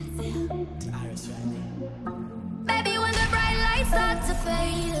Baby, when the bright lights start to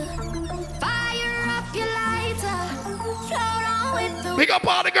fade, fire up your lighter, float on with the. Pick up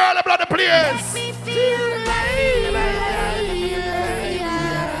all the girl about the place. Make me feel like,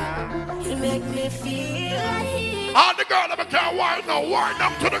 you make me feel like. All the girl that can't wind now, wind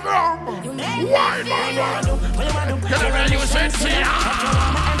up to the ground. Wind. Get it ready, you said, Jesus.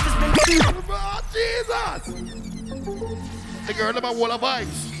 The girl about wall of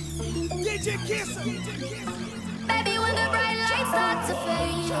ice. DJ Kiss. Baby, when the bright lights start to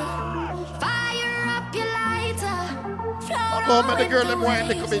fade, fire up your lighter, float Oh, on man, the girl with them the wine,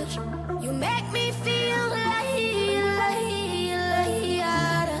 waves. little bitch. You make me feel like,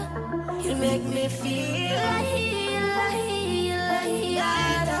 you make me feel like,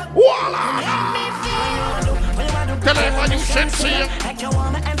 Tell everyone you should see him. Like you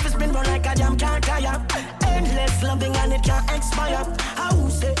want my emphasis been run like a jam can't tire. Endless loving and it can't expire. How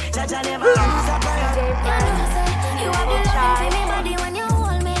say Jaja never ends a prayer. you have your love to me body when you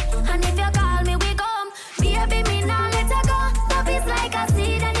hold me. And if you call me, we come. Baby, me now let her go. Love is like a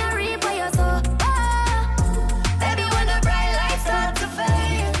seed and you reap what you sow. Baby, when the bright lights start to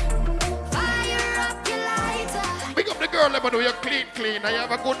fade, fire up your lighter. Pick up the girl, let me do you clean. And you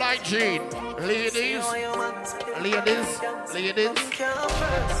have a good hygiene. Ladies.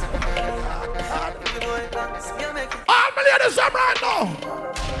 All my ladies, I'm right now.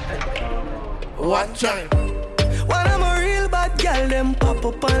 One time. When I'm a real bad girl, them pop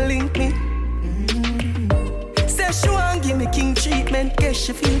up and link me. Say she want give me king treatment, guess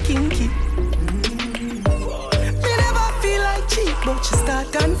she feel kinky. Me never feel like cheap, but she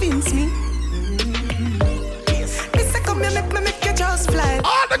start convince me. Me say come here, make you just fly.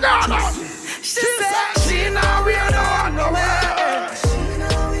 All the girls. She said she now we are no nowhere.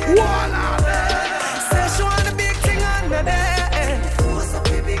 Say she want a big thing on the day. What's up,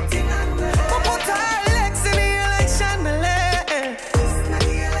 a big thing on the day? Put her legs in the election delay.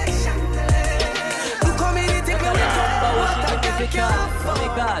 You come in and take me with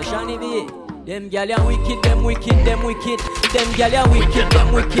Johnny B. Them gyal are wicked, them wicked, them wicked. Them gyal are wicked,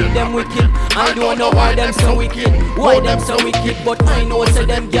 them wicked, them wicked. I don't know why them so wicked, why them so wicked, but I know say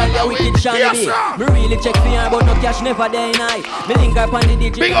them gyal are wicked. Johnny B. Me really check for her, but no cash never day night. Me link up on the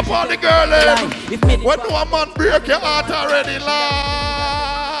digit. Big up all the girl. If me when no man break your heart already, Lord.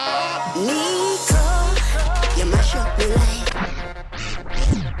 Nico, you mash up me life.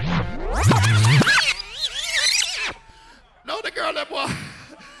 Now the girl, that boy.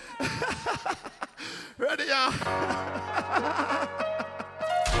 Ready, yeah.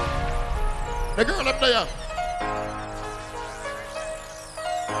 The girl up there.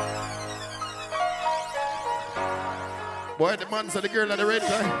 Boy, the man said the girl at the red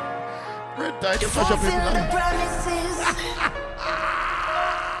tie. Red tie to mash up his life.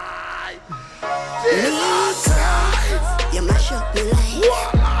 Jesus Christ. You mash up me life.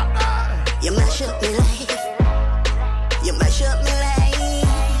 You mash up me life. You mash up me life.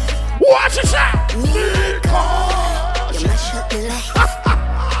 Watch it, sir. Nico. You mash up me life.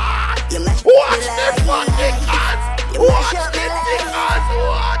 You mash up Watch me the life. fucking cars. Watch the cars.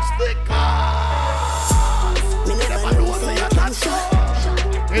 Watch the cars. Me never know say you can shot.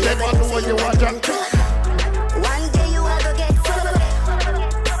 You never know what you want to do. One day you are gonna get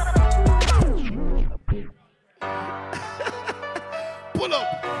Pull up.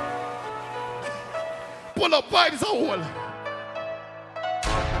 Pull up vibes all.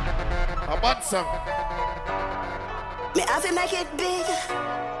 A bad song. Me have to make it big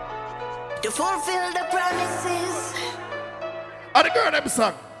to fulfill the promises. And the girl them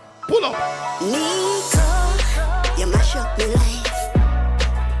song. Pull up. Nico, you mash up me life.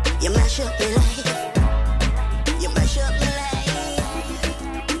 You mash up me life. You mash up me life.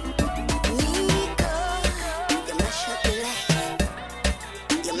 Nico, you mash up me life.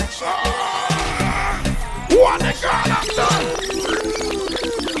 You mash up me life. What the girl I'm done.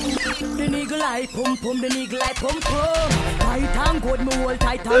 The nigga eye pum pum, the nigga eye pum pum. Tight and good, me hold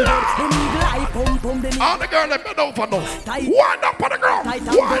tight and good. The nigga eye pum pum, the nigga. All the girl them bend over now. Wind up on the ground.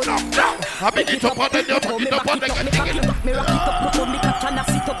 Wind up down. I pick it up and then you pick it up and then you pick it up. Me rock it up, put on the catch and I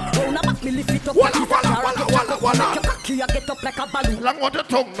sit up. Round a back, me lift it up. Walla. Your cocky, I get up like a balloon. Long want your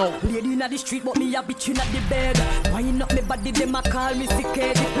tongue now. Lady inna the street, but me a bitch inna the bed. Wind up me body, them a call me sick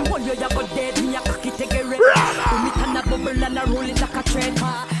head. If you want you, you go dead. Me a cocky take a red. Me turn a bubble and a roll it like a thread.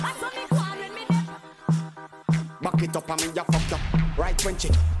 Back it up and me ya fuck up. Right when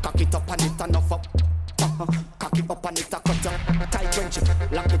chick, cock it up and it enough up. Cock it up and it a cut up. Tight when chick,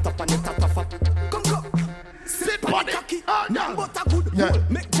 lock it up and it a tough up. Come. Sit on the cocky, now but a good hole.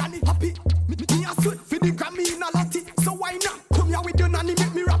 Make Johnny happy. Me a sweat for the Grammy in a lottie. So why not come here with your nanny,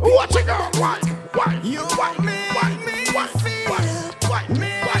 make me rap it. Watch it, girl. You make me feel.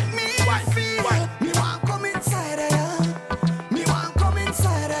 Make me feel. Me want come inside of ya. Me want come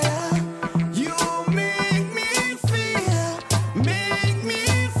inside of ya. You make me feel. Make me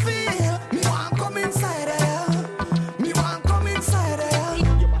feel. Me want come inside of ya. Me want come inside of ya.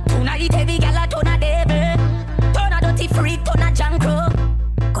 Tonight heavy gal a turn a devil, turn a dirty freak, turn a jankro.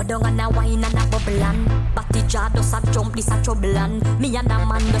 Go down and a wine and a bubble and batty jar does a jump, this a trouble and me and a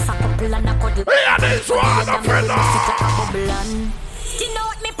man does a couple and a cuddle. Yeah, this one, a fella. You know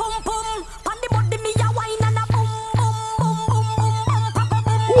what me pum pum, on the body me a wine and a boom boom boom boom boom boom papa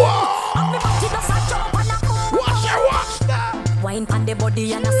boom. And me batty does a jump and a boom. Watch that. Wine pan the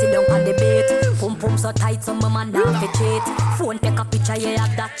body and a sit down pan the bait. Pum pum so tight so my man now fi cheat. Phone take a picture yeah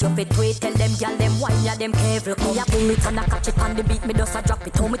that you fit tweet. Tell them gyal them wine ya them careful. Me a pull it and a catch it on the beat. Me just a drop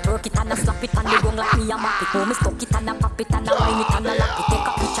it. How me twerk it and a slap it on the ground like me a map it. How me stuck it and a pop it and a wine it and a lock it. Take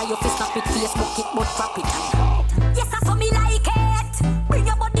a picture you fi snap it. Facebook it but crap it. Yes I saw me like it. Bring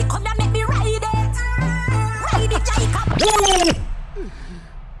your body come and make me ride it. Ride it like a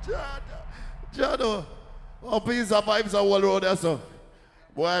Jado. Oh, piece of vibes are all around there, so.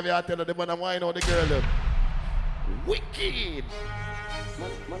 Boy, I tell you, the man wine on the girl. Them. Wicked.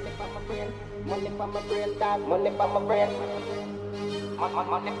 Money for my brain, money for my brain, dog, money for my brain.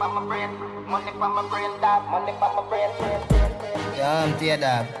 Money for my brain, money for my brain, dog, money for my brain. Yeah, I'm dear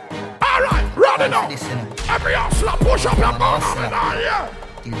dog. Alright, run it up. Every hustler push up your gun on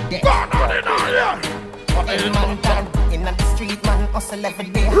in here. Gun on in here. Every man done in the street, man hustle every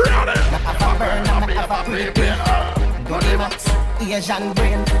day. Run it. Not have a burn, not have a prepare. Do the max, Asian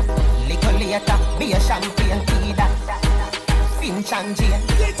brain. Little later, be a champagne tea that. Finch and Jane.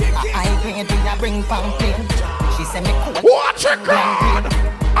 I grade we a bring pamphlet. She say me cool. Watch it, God.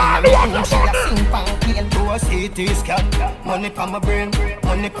 I love the she a sing pamphlet. Do a CT scan. Money pa my brain.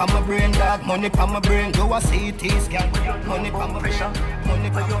 Money pa my brain, dog. Money pa my brain. Do a CT scan. Money pa my brain. Money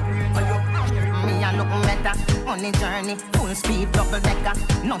pa your brain. Me a look better. Money journey. Full speed double decker.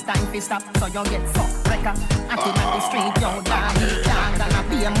 No time to stop. So you get fucked wrecker. Acting on the street. Yo, daddy. Gonna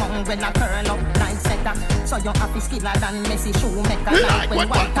be among when I turn up like setter. So you happy skiller than Messi shoemaker. Like when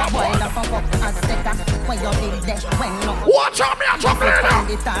white a boy the fuck up as stecker. When you did that, when no. Watch out, me a chocolate now.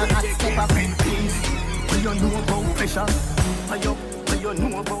 Guitar at step up. When you know about pressure, when you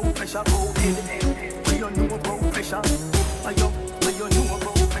know about pressure, go in. When you know about pressure, when you know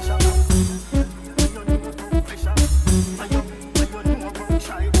about pressure, when you know about pressure, when you know about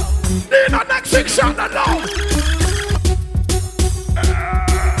shy. In the next section, the law.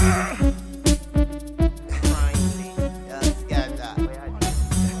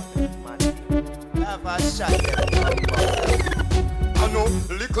 I know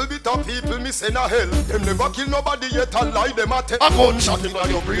little bit of people miss in a hell. Them never kill nobody yet and lie them a tell. A gunshot in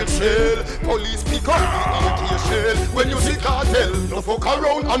your brain cell. Police pick up the AK shell. When you see cartel, no fuck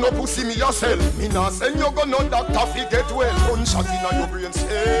around and no pussy me yourself. Me nah send you go no doctor fi get well. Gunshot in your brain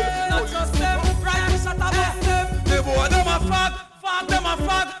cell. Not just them, right shot above them. The boy them a fag them a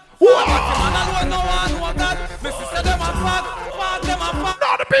fag. Wow. Man alone no one know God. Me sister them a fag them a fag.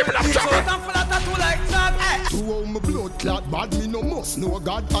 Now the people of Shot chocolate. and full of tattoo like Jack. To all my blood clot bad, me no must know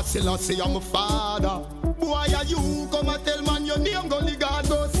God. I still say I'm a father. Boy, are you come and tell man your name? Gully God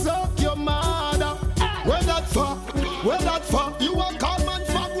go suck your mother. Where that for? Where that for? You a call man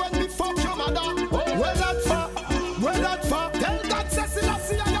fuck when me fuck your mother. Where that for? Where that for? Tell God Cecilia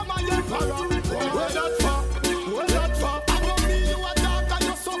see I am a young para. Where that for? Where that for? I know me you a dog and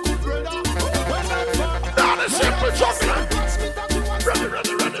you so good brother. Where that for? Now the simple chocolate.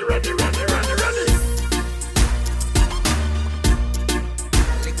 Ready.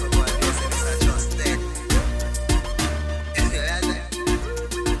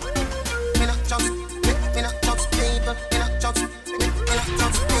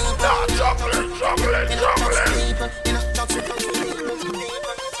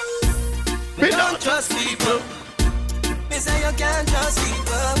 Me don't trust people. Me say you can't trust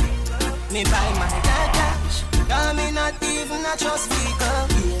people. Me buy my cash. Cause me not even a trust people.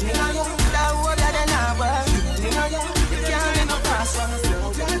 Me know you that older than I was. Me know you can't be no person.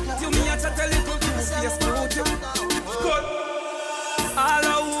 You me a chat a little too fierce, don't you? Good. All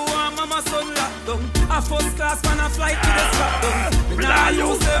of who want mama son locked down. A first class man a flight to the strap down. Me nah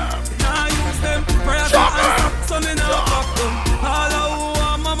use them. Prayers and answer, so me nah fuck them. All of who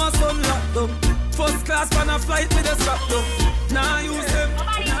want mama son locked down. First class man a flight to the strap down. Nah use them.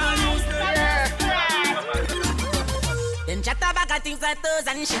 Them chat about things like toes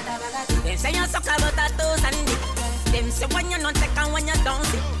and shit. Them say you suck about a toes and dick. Them say when you not take and when you don't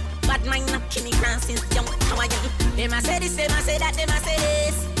sit. Bad mind not kill me grand since young. How are you? Them a say this, them a say that, them a say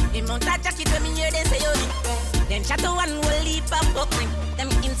this. Them won't touch when me hear them say yo. Them chat to one will leap up buckling. Them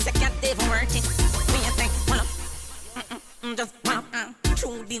insecure they worth it. Me a think, well up, just well up.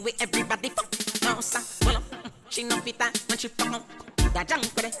 True the way everybody fuck. No sir, well up. She no fit that when she fuck up. That junk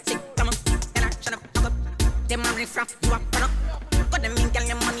with it, sick come up. And I shut up, fuck up. Them a riff raff, you a run up. Got them in, girl,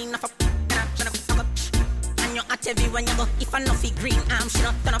 your money enough up. And I shut up, fuck up. And you at every when you go. If I no feel green, I'm she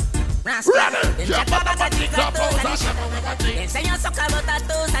not turn up. Rascal. Then chat about that dick like those and shit. Then say you suck about that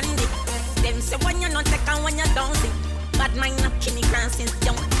those and dick. Them say when you not take and when you don't sing. Bad mind not Kimmy Grant since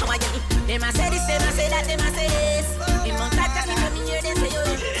young. How are you? Them a say this, them a say that, them a say this. Them on that chat when me hear them say yo.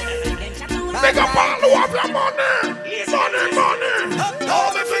 Make up all who have your money. Money. How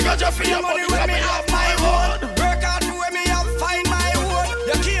me figure just for your money when me have my own. Work hard for when me have find my own.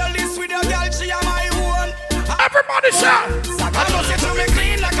 You kill this with your girl, she are my own. Everybody shout. I know say to me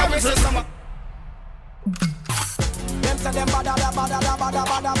clean like a whistle summer. Them say them bada.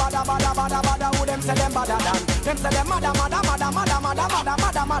 Who them say them bada than? Them say them mada.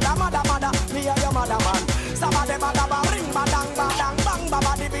 Me a your mother man. Sabade bada ring badang bang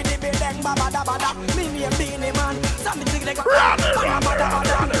baba dibi deng bada. Me name Beanie Man. Something like a bada.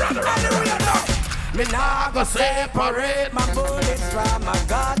 Anyway now. Me nah go separate my bullets from my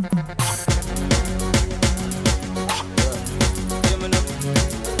God.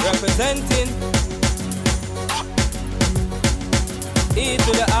 Representing E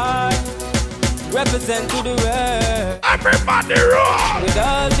to the I, represent to the red. Everybody roll. With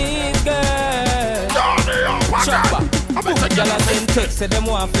all these girls. Chopper. Y'all send text, say them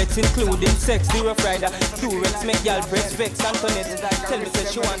want flex, including sex. The Rough Rider, Durex, make y'all press vex. Antoinette, tell me say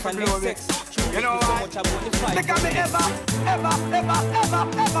she want a next sex. You know so much about the fight. They got me ever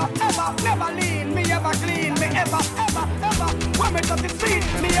never lean, me ever clean, me ever. When me touch the street,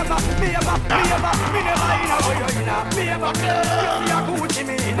 me never in a me ever clean. You see a Gucci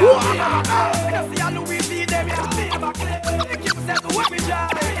me in a me ever clean. You see a Louis V them me ever clean. Keep set to what me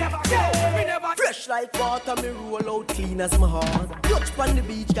job, me never fresh like water, me roll out clean as my heart. Touch on the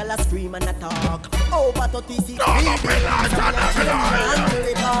beach, girl a scream and a talk. Over 36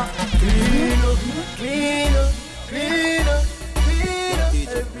 Clean up.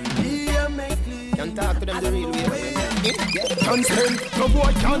 Every day I make clean. Can't talk to them the real way. Can't stand, no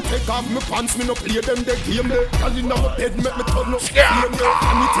boy can't take off my pants. Me no play them the game there. Girl in my bed make me turn up. And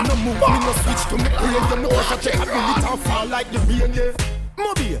it in a move, me no switch to me brain. You know what I check, I feel it and fall like the rain there.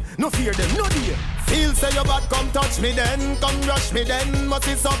 Mobile, no fear them, no dear. Feel say your bad, come touch me then, come rush me then. Must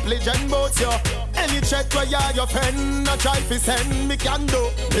is up legend boats yo. Any check where you're your friend, a try fi send me can do.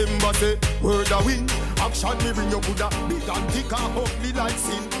 Remember say, word a win. Action me bring your Buddha, big and thick and ugly like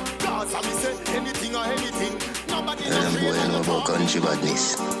sin. Cause I me say, anything or anything. Nobody knows boy, I know about country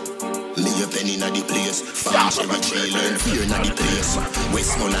badness. Me a penny inna the place. Farm cherry tree lane, fear inna the place.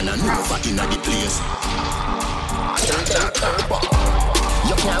 Westmoreland and Nova inna the place.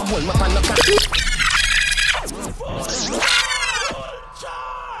 You can't hold me on the car.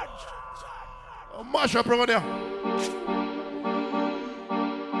 Mash up over there.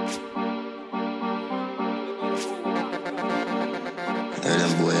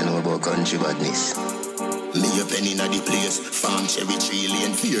 Them boy, I know about country badness. Me a penny inna the place. Farm cherry tree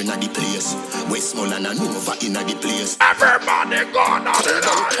lane, fear inna the place. Westmoreland and Nova inna the place. Everybody gonna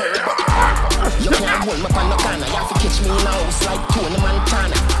You can't hold me on the corner. You have to catch me in a house like Tony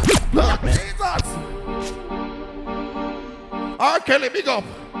Montana. Jesus. R. Kelly, big up.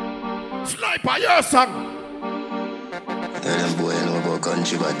 Sniper, your song. Them boy, I know about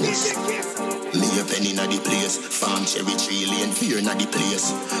country badness. Me a penny inna the place. Farm cherry tree lane, fear inna the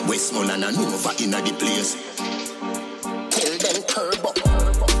place. Westmoreland and Nova inna the place. Tell them turbo.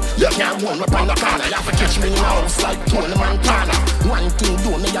 You can't hold me on the corner. You have to catch me in a house like Tony Montana. One thing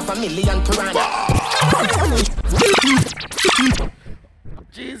do me have a million piranha.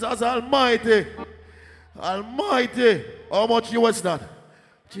 Jesus Almighty. Almighty. How much US that?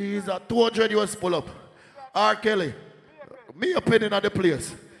 Jesus, 200 US pull up. R. Kelly. Me a penny in the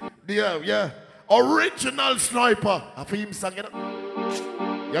place. Yeah. Original sniper. I feel him singing it.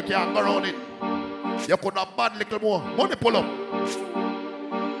 You can't go around it. You could have bad little more. Money pull up.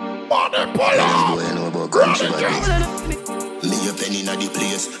 Money pull up. Boy, I know about country badness. Me a penny inna the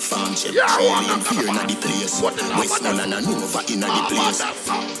place. Farm cherry tree lane, fear inna the place. Westmoreland and Nova inna the place.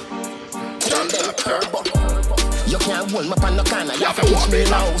 Tell them turbo. You can't hold me on the corner. You have to catch me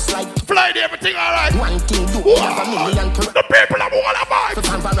in a house like Fly everything alright. one thing do me have a million piranha. The people are all alive. So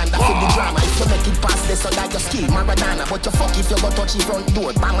time veranda for the drama. If you make it past this, so that you skill Maradona. But you fuck if you go touch the front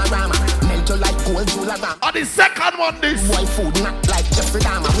door, Bamarama. Melt you like gold, Jularam. And the second one this. Boy food not like Jeffrey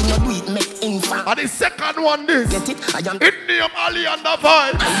Dahmer. We no do it, make infant. And the second one this. Get it? I am Indian Ali and the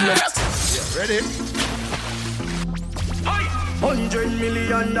vibe. Ready? $100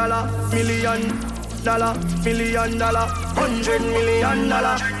 million, $1 million, $100 million.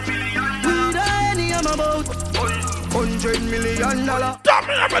 With any I'm about $100 million. Tell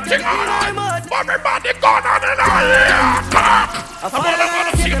me everything alright. Everybody gone on in I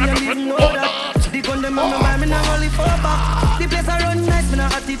follow see them didn't know that. The gun them on my mind, me not only fall back. The place I run nice, me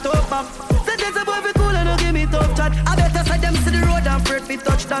not at the top back. Say there's a boy be cool and don't give me tough chat. I better side them to the road and afraid we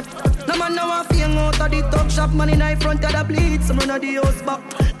touch that. No man now want feel out of the talk shop. Man in the front of the bleed, some run of the house back.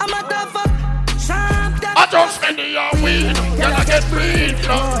 I'm a tough up, sharp that. I just spend the year weed, gonna get breed.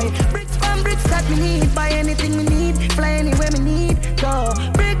 Bricks from bricks that we need, buy anything we need, fly anywhere we need. Go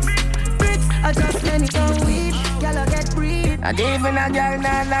bricks, I just spend it on weed, y'all get breed. And even a girl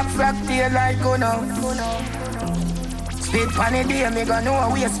nah knock frog tail like Uno. Spit pan the day, me gon' know a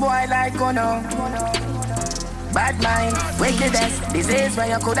waste boy like Uno. Bad mind, wickedest, disease where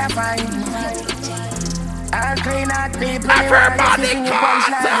you coulda find. All clean out people, everybody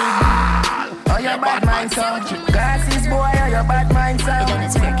punchline. Oh, your bad mind, so glasses boy, oh, your bad mind, so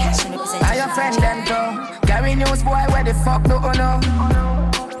I your friend them too. Carry news boy, where the fuck do you know?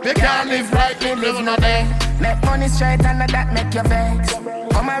 You can't live like me, live no day. Make money straight and that make you vex.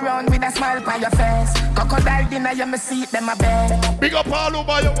 Come around with a smile on your face. Crocodile dinner, you me see them a bed. Big up all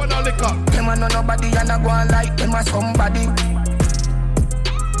over you when I lick up. Them a know nobody and I go on like them a somebody.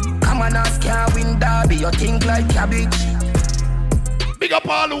 Come on, ask can't win derby, you think like cabbage. Big up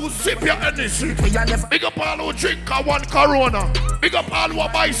all who sip your energy. Big up all who drink a one Corona. Big up all who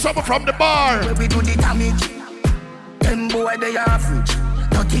buy something from the bar. Where we do the damage. Them boy they average.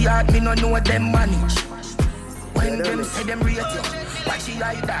 Dirty hard me no know them manage. When them say them rate you, watch the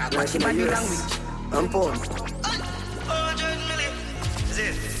eye dog, watch the body language. I'm poor.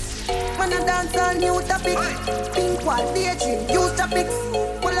 Man a dance on new topic. Pink wall, daydream, use topics.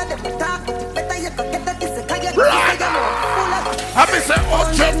 All of them talk, better you can get that kiss. Cause you know, I say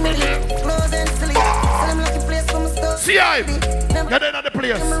 100 million. close and sleep. Tell them like a place for my stuff. See I get in at the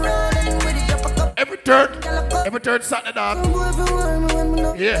place. Every third Saturday dog.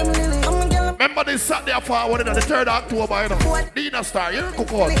 Yeah. Remember this Saturday forward in the 3rd October, you know. Dina Star, you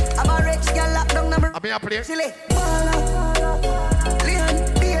cook out. I'm here play.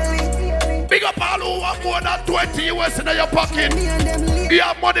 Big up all who have more than 20 US in your pocket. You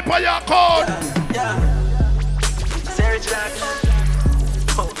have money for your card. Sarah Jack.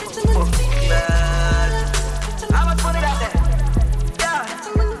 How much money that there?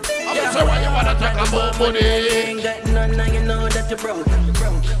 I'm sorry, why you wanna talk about money? Ain't got none, now you know that you're broke.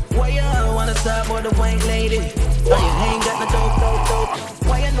 Why you wanna start with the white lady? Oh, you ain't got no dope.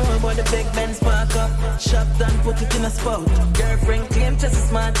 Why you know about the big Benz park up? Shop done, put it in a spot. Girlfriend claim just as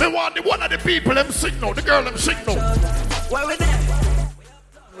smart. They want the one of the people them signal, the girl them signal. Why we there?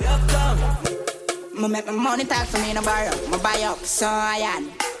 We up come. Me make my money talk for me no borrow. Me buy up, so I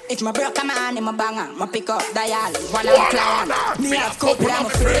am. If my broke a man in my banger, me pick up dial. One of the client, me have couple of my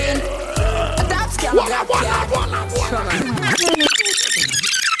friend. A top scam, grab card.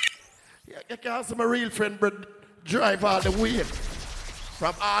 You can have some real friend, but drive all the way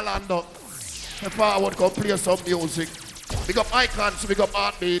from Orlando. If I would go play some music. Big up Icons, big up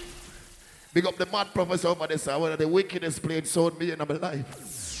Heartbeat. Big up the mad professor over there, sir. One of the wickedest playing sound me in my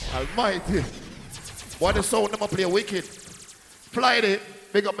life. Almighty. What the sound them play wicked. Friday,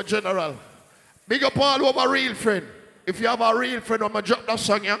 big up my general. Big up all over real friend. If you have a real friend, I'm going to drop that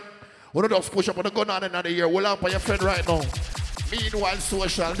song, yeah? We'll just push up on the gun on another year. We'll have your friend right now. Meanwhile,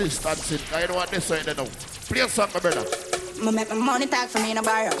 social distancing. I don't want this right now. Play a song, my brother. Me make my money talk for me no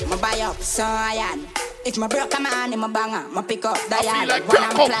borrow. Me buy up, so I am. If my broke a man in my banger, me pick up dial. like One of my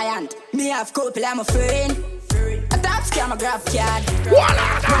Jacob. client. Me have couple of my friend. A top scam, a grab card.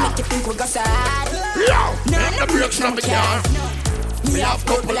 Voila! We make you think we go sad. Yo! None The of brakes from the car. Me have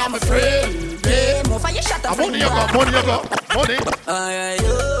couple of my friend. Yeah, move for your shut up. Money you go, money you go. Money. Alright,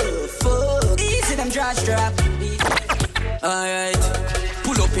 oh, fuck. Easy them draw strap. Alright.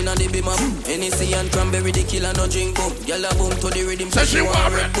 Pull up in on the beam up. NEC and cranberry, the killer no drink up. Girl a boom to the rhythm. Say she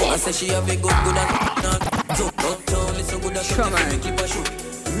want Red Bull. I say she have a good at so uptown is so good at keep a shoot.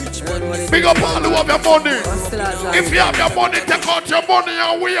 Rich man, Big up all who have your money. If you have your money, take out your money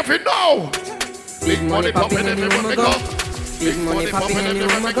and wave it now. Big money popping everywhere we go. Big money popping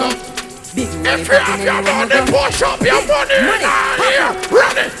everywhere we go. If you have your money, push up your money. Here,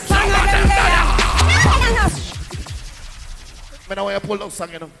 ready. Some of them there. I know why you pull that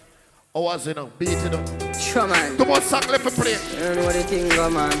song, you know. How was it, you know? Beat it, you know. Sure, man. Too much song left to play. I don't know what the thing go,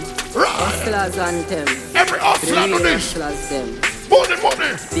 man. Right. Hustlers anthem. Every hustler do this. Hustlers them. Money,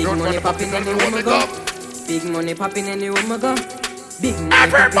 money. Big money popping anywhere we go. Big money popping anywhere we go. Big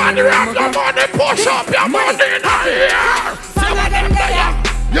everybody have your money, push up your money in here.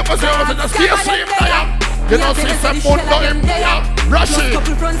 You must have to see a slim there. You don't see some moon down him there. Rush it.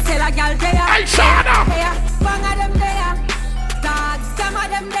 Hey, Shana.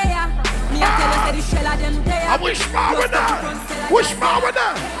 I wish more with that. Wish more with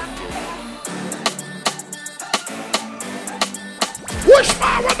that. Wish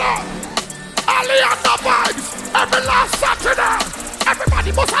more with that. Ali and the vibes. Every last Saturday.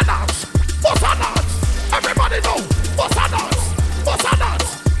 Everybody must announce. Must announce. Everybody know. Must announce. Must announce.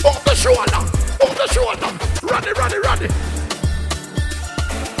 Off the shoulder. Off the shoulder. Run it, run it, run it.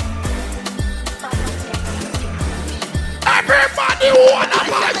 Everybody wanna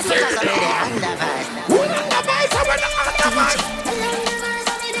vibes here. Who wanna vibes? I wanna vibes.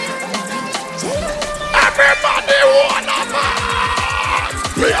 Everybody wanna vibes.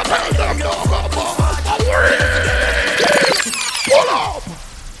 We are telling them no pull up.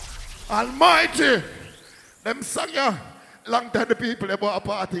 Almighty. Them song ya. Long time the people about a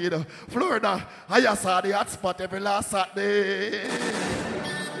party, you know. Florida, I saw the hot spot every last Saturday.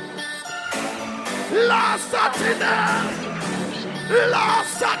 Last Saturday.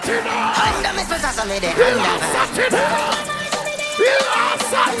 Last Saturday. Last Saturday. Last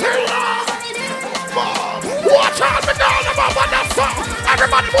Saturday. Watch out, me down about that song.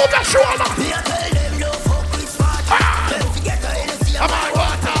 Everybody move your shoulder. Come on,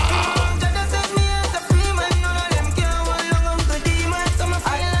 water.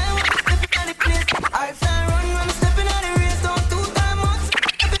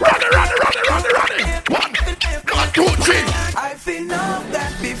 I've been loved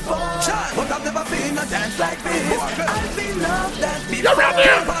that before, but I've never been a dance like this. I've been loved that before,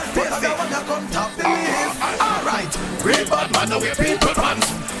 but I don't wanna come top the list. Alright, real bad man, now we're people pants.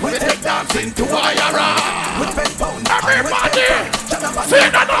 We take dancing to IRA. With pen pound, everybody, say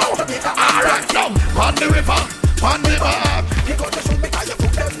that now. Alright, now, on the river, on the bar. You got to shoot me, cause you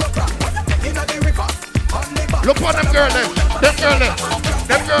put them no crap. In the river, on the bar. Look for them girls, them girls,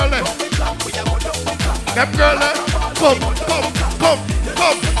 them girls. Them girls, come,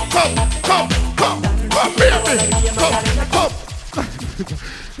 baby, come.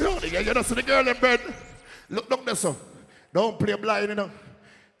 You know, see the girl in bed. Look down there, son. Don't play blind, you know.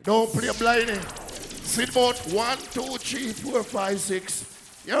 Don't play blind. Sit about 1, 2, 3, 4, 5, 6.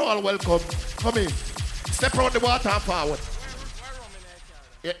 You're all welcome. Come in. Step around the water and forward.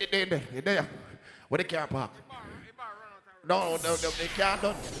 Yeah, you're there. Where the car park? No, the car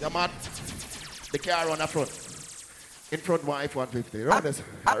done. You're mad. The car on the front. In front of my F-150.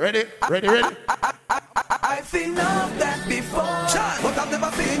 Ready? Ready? I've seen love that before, but I've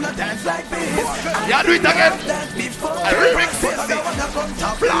never seen a dance like this. Yeah, do it again. I remix it.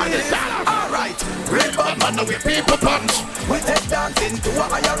 Alright, real bad man, now we people punch. We take dancing to a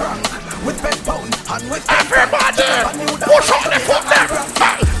higher rank. With pen pound and with everybody, push on the foot there.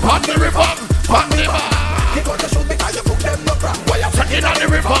 On the river, on the bar. You got to shoot me cause you put them no crap. Why you checking on the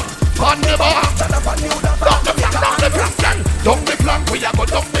river, on the bar. Down the flank, we are go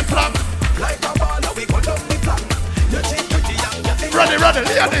down the flank. Like a baller, we go down the flank. You cheap pretty young, you think. Ready,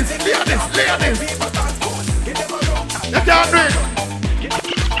 ladies. You can't do it.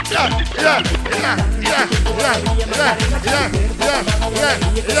 Yeah.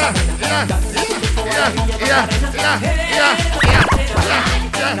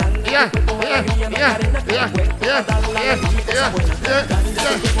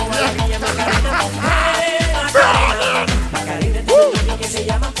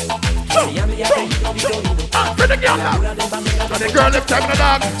 The girl left time the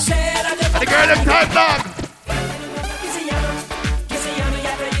dog. The girl left time dog.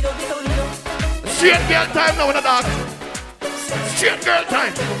 Straight girl time now with the dog. Straight girl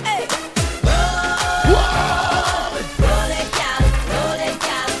time.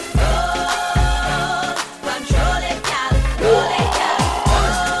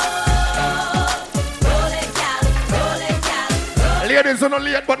 Ladies are not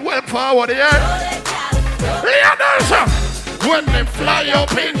late but well forward, yeah? Ladies, when they fly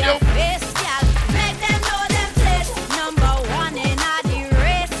up in your This gal, make them know them place. Number one in the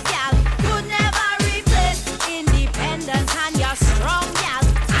race, gal. Could never replace independence and you're strong, gal.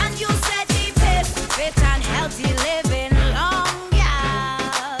 And you set the pace, fit and healthy living long,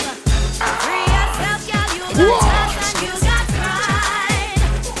 gal. Free yourself, gal. You got trust and you got pride.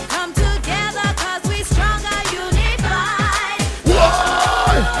 Come together 'cause we stronger, unified.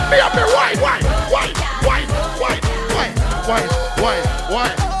 Why? Me up here, why?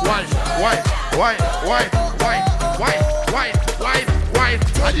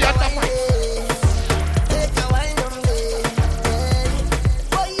 And the other mic.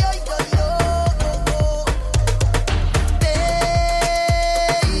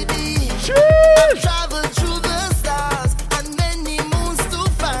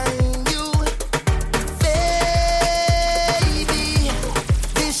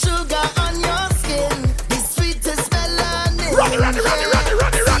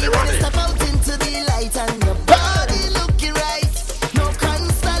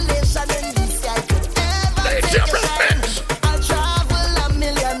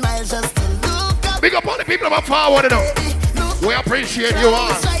 Big up all the people that forward it up. We appreciate you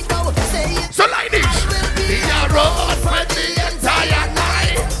all. So like this, we are road for the entire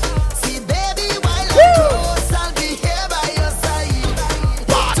night. See baby, while I'm close, I'll be here by your side.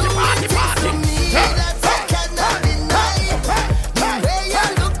 Party, party, party. That I cannot deny. The way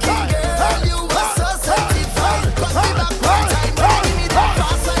you're looking, girl, you were so certified. Cut me back one time, give me that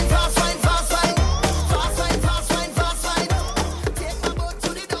fast wine, fast wine, fast wine. Fast wine, fast wine, fast wine. Take my boat to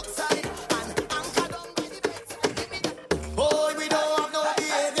the dock side and anchor down by the bedside. Give me that. Boy, we don't have no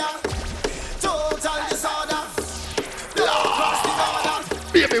behavior. Total disorder. Don't cross the border.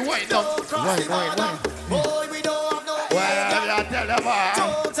 Baby, wait now. Wait. Boy, we don't have no Well, I tell them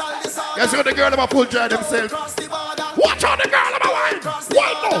all. total disorder. Guess what the girl about full drive themselves. Cross the border. Watch out the girl about wine.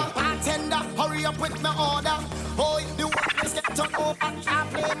 Why no? Bartender, hurry up with my order. Boy, the witness get turned over. I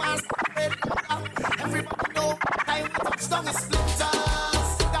play my red order. Everybody know time to touch down is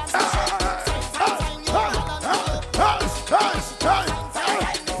splinters. That's the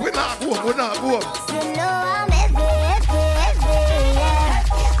We're not go. You know I'm every,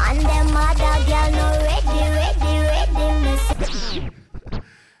 yeah. And them other girl no ready,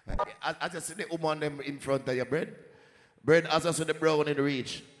 I just see the woman them in front of your bread. Bread, as I see the brown in the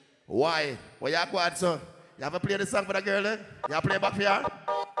reach. Why? Why you go out, son? You haven't played the song for the girl, eh? You have play back for her?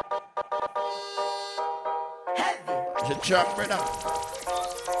 She track, brother.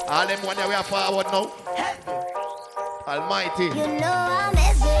 All them one that we are forward now. Almighty. You know I'm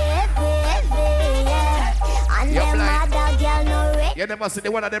every, yeah. And You're them blind. other girl no ready. You never see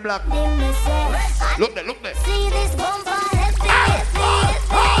the one of them black. Me say, Look there, look there. see this bumper heavy, yeah.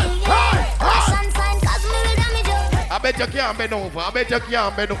 Action sign 'cause me will damage you. I bet you can't bend over. I bet you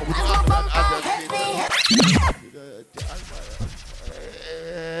can't bend over. And my bumper heavy.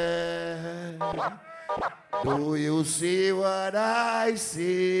 Do you see what I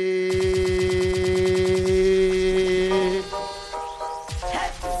see?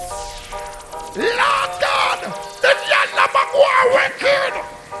 Lord God, the yellow McGuire wicked.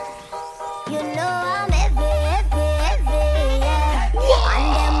 You know I'm every, yeah. And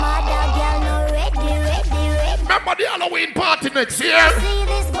them other girl no ready. Remember the Halloween party next year? See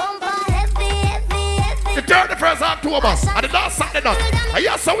this bumper heavy. The 31st of October and the last Saturday night. And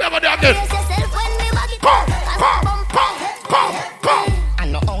yes, so we have it again. Come.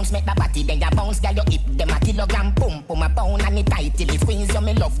 And no ounce make the body, then ya bounce, girl, you hip them a kilogram, pump, a pound, and it tight till it squeeze, you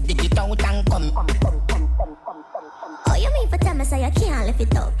me love, dig it out and come. Oh, you mean for tell me so you can't lift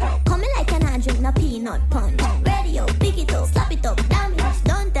it up? Coming like an drink, no peanut punch. Radio, pick it up, slap it up, damage.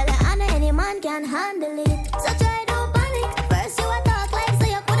 Don't tell her Anna, any man can handle it. So try don't panic. First you a talk like so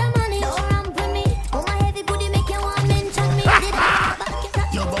you coulda manage. Don't ramp with me. Oh my heavy booty make you want mention me.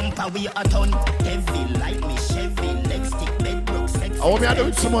 Your bumper we a ton, heavy like me Chevy, leg stick, bedrock, sex. I want me to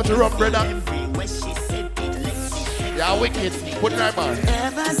do so much rough, brother. Everywhere she said it, Yeah, wicked. Put it right, man.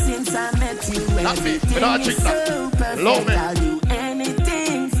 Ever since I met you, Not me. everything Not is chick, so that. perfect. Love me. I'll do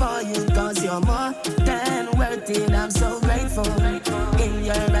anything for you, 'cause you're more than worth it. I'm so grateful. In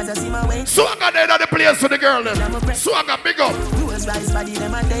your eyes, I see my way. So I got the place for the girl then. So I got big up. Who's rice body,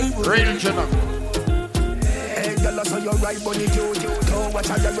 them and they would. Real Jenna. Hey, girl, I saw your right bunny, you. Don't watch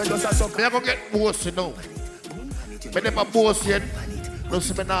how you just a suck. Me never get bossy now. Me never bossy yet. No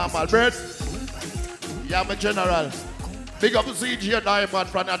see me normal, bread. Yeah, I'm a general. Big up to CG Diamond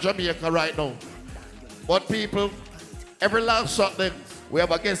from Jamaica right now. But people, every last Saturday, we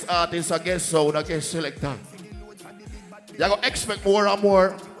have a guest artist, a guest sound, a guest selector. You're going to expect more and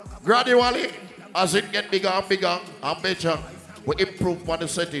more. Gradually, as it get bigger and bigger and better, we improve on the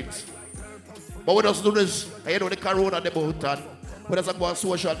settings. But we just do this, you know, the corona, the Bhutan. We just go on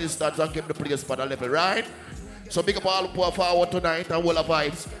social distance and keep the place for the level, right? So big up all who are forward tonight and all the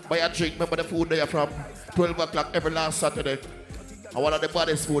vibes. Buy a drink, remember the food there from 12 o'clock every last Saturday. And one of the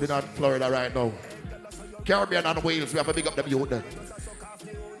baddest food in Florida right now. Caribbean and Wales, we have to big up them youth there.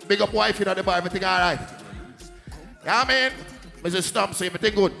 Big up wife in the bar, everything all right. Yeah, man. Mrs. Stump say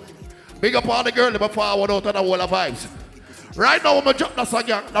everything good. Big up all the girls that are forward out on the wall of vibes. Right now, I'm going to drop the song,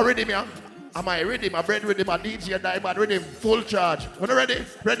 the rhythm, yeah. Am I ready? My bread ready, my DJ Diamond ready, full charge. When you ready?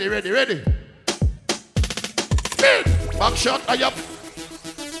 Ready. Spin! Back shot, are you up?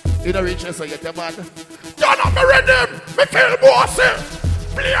 You don't reach so you get your man. Turn up the rhythm! Me feel bossy!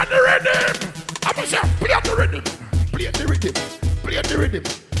 Play the rhythm! I'm going to say, play the rhythm! Play the rhythm! Play the rhythm!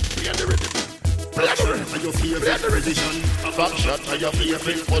 Play the rhythm! Play the rhythm! Play the rhythm! Back shot to your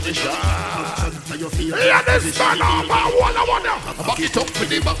favorite position. Yeah, this man up, I wanna. Back it up with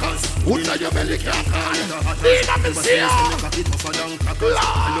the backers. Under your belly can't call. Nina me see ya.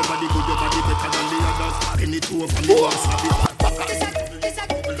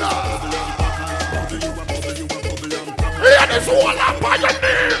 Ladies, hold up on your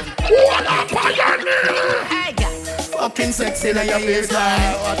knee. Hold up on your knee. Fucking sexy in your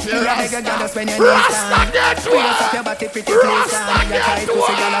waistline. What's your Rasta get your body pretty place. Rasta get to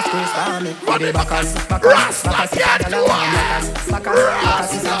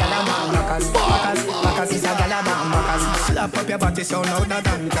slap up your body so no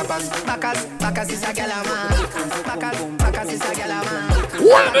than clappers. Bacas is a galaman. Bacas is a galaman.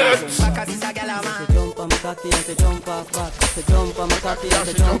 Bacas is a galaman. Jump on my cocky and say jump off back. Say jump on my cocky and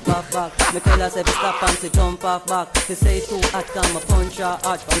say jump off back. Me tell her say stop and say jump off back. She say too hot and my punch her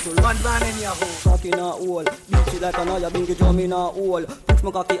hot. One man in your hole, cocky in a hole. Beat it like an eye, bingy drum in a hole. Push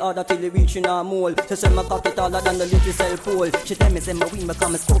my cocky harder till it reach in a mole. She say my cocky taller than the little cell pole. She tell me say my wing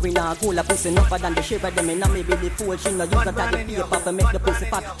become a score in a goal. A pussy upper than the shape of them in a me belly fool. She no use a tag paper to make the pussy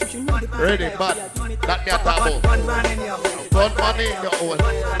fat. Ready, but that me a taboo. One man in your hole.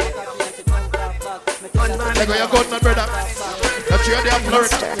 Let go your gun, my brother. That's your damn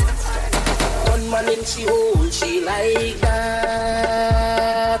flirt. One man in she hole, she like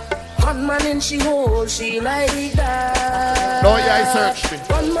that. One man in she hole, she like that. No, yeah, I searched me.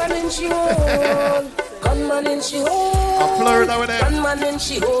 One man in she hole. One man in she hole. I'm flirting over there. One man in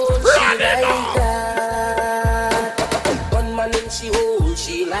she hole, she like that. One man in she hole,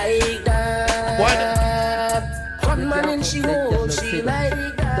 she like that. One man in she hole, she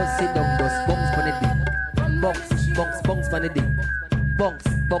like that. Just sit down, just bounce for the dick. Bounce for the dick. Bounce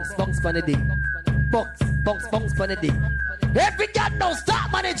for the dick. Bounce for the dick. Every girl now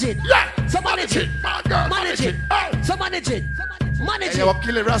start managing. Yeah. So manage it. Manage it. So manage it. Manage it. You were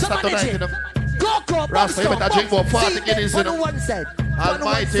killing Rasta tonight, you know. Go, Rasta, you better drink more 40 guineas, you know. On one side.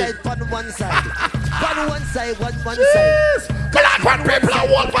 Almighty. On one side. On one side. One side. Come on, one people are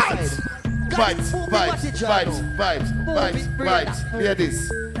one vibes. Vibes.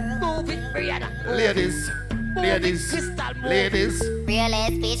 Ladies. Real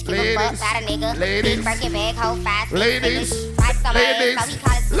ass bitch, give a fuck about a nigga. Ladies. Big Birkin bag, hold 5 Ladies. Fight some ass, so he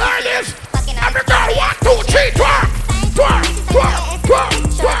call it Ladies. fucking on Every girl 1, 2, 3, twerk.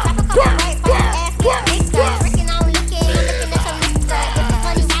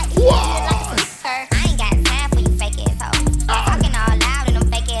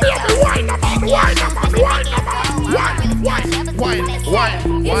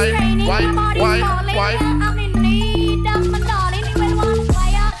 Why? I'm in need of my darling. You will want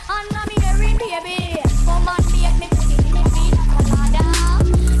fire. And I'm in the ring, baby. Come on, make me put it in the feet.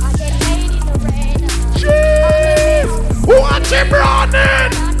 I get laid in the rain. Jeez! Watch him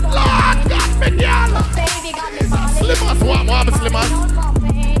running! Lord, got me, girl! Slimmers, what Slimmers?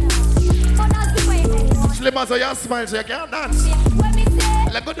 Slimmers, so you smile so you can't dance.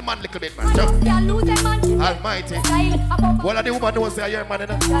 Let go the man a little bit, man. Jump. Almighty. What are the woman knows say you're a man,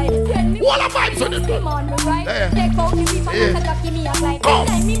 innit? What are vibes on this one? There. Come.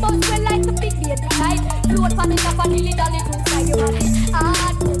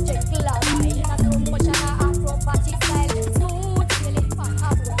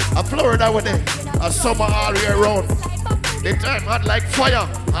 A Florida with it. A summer all year round. The time hot like fire.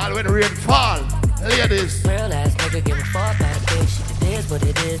 All when rain fall. Ladies. Real ass nigga give a fuck about a bitch. It is what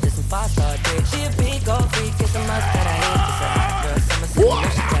it is. This some 5-star dick. She a big old freak. It's a must that I hate. It's a hot girl summer season.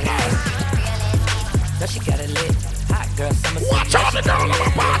 She got it lit. Hot girl summer season. Watch out the girl of my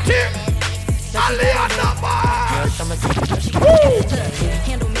party.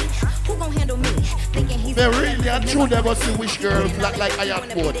 Handle me. Who gon' handle me? Thinking he's they really are true. They go see which girl black like iron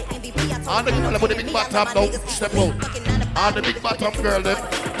board. And the girl with the big bottom now step out. And the big bottom girl then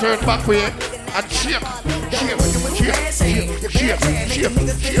turn back way and shake.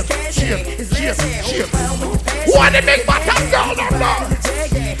 Why the big bottom girl now?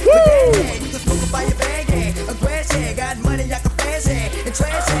 Woo! Got money, I can flash it and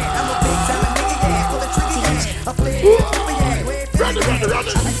trash it. I'm a big time nigga, yeah, full of tricky cash. I play it, Run it. I'm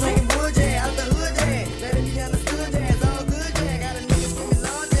saying wood, yeah, out the hood, yeah. Let it be understood, yeah, it's all good, yeah. Got a nigga screaming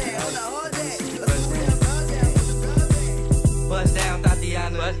loud, yeah, on the hard, yeah. Bust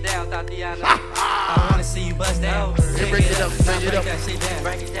down, Tatiana. I wanna see you bust down. Break it up. Break that shit down.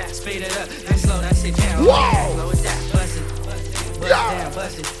 Break it down. Speed it up. Then slow that shit down. Wow. Slow it down. Bust it.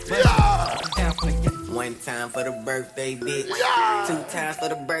 Bust it. Down for the. One time for the birthday bitch. 2 times for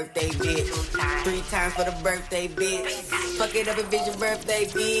the birthday bitch. 3 times for the birthday bitch. Fuck it up if it's your birthday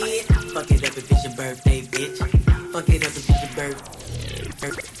bitch. Fuck it up if it's your birthday bitch. Fuck it up if it's your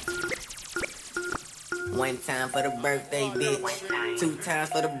birthday. 1 time for the birthday bitch. 2 times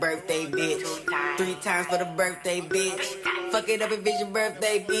for the birthday bitch. 3 times for the birthday bitch. Fuck it up if it's your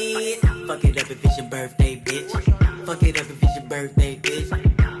birthday bitch. Fuck it up if it's your birthday bitch. Fuck it up if it's your birthday bitch.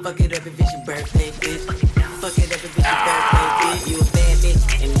 Fuck it up if it's your birthday, bitch. Fuck it up if it's your birthday, bitch. You a bad bitch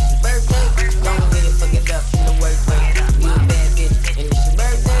and it's your birthday. Don't get it, fuck it up in the worst way. You a bad bitch and it's your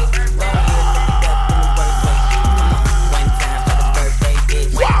birthday. Don't get it, fuck it up in the worst way. One time for the birthday,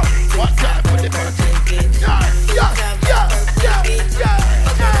 bitch. Wow. One time for the birthday, bitch. Yeah.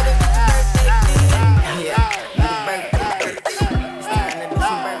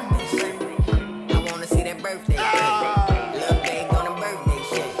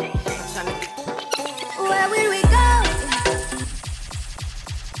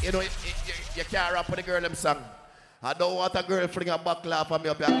 You know, you can't rap for the girl them song. I don't want a girl fling a back laugh at me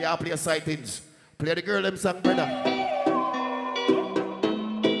up. You can't play sightings. Play the girl them song, brother.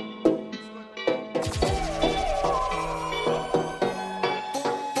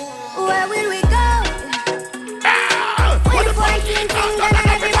 Where will we go? We're pointing fingers and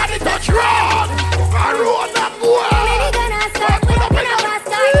everybody touch road. I road that way. Maybe gonna start with a fast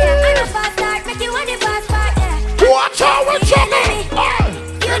start, yeah. And a fast start, make you want the fast part, yeah. Watch out, watch out.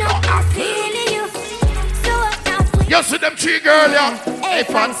 You know I'm feeling you. So up. You see them three girls, yeah? Hey,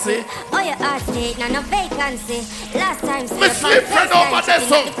 fancy. Oh, your heart state, no vacancy. Last time, me slip friend over there,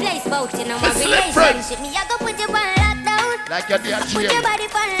 so. The place bout, you know, me my slip friend. Me, I go put you on lockdown. Like you're there, put your body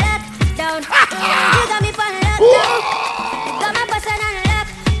on lockdown. You got me on lockdown. Got my person on lock.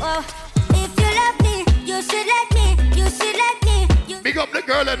 Oh, if you love me, you should let me. You should let me. Big up the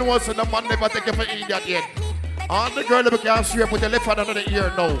girl and once and the man never take you for idiot yet. On the girl that can't swear, put your left hand under the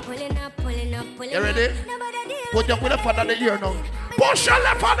ear now. You ready? Put your left hand under the ear now. Push your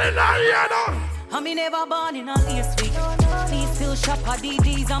left hand in the ear now. I me never born in a last week. Me still shop at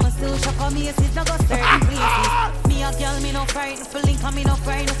DDs, I'ma still shop at Macy's, no go certain places. Me a girl, me no frightened for link, and me no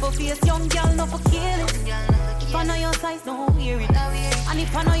frightened for face. Young girl, no for kill it. If I know your size, don't wear it. And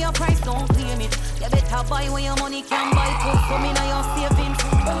if I know your price, don't claim it. You better buy when your money can buy. Put some in your savings.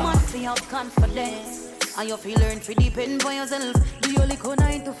 You must see have confidence. And you feel learn to depend on yourself. Do you lick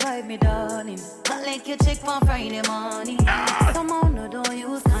 9 to 5, me darling? I like you check for Friday morning. Somehow no don't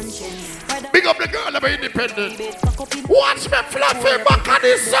use conscience. Big up the girl, I'm independent. Watch me fluffy back on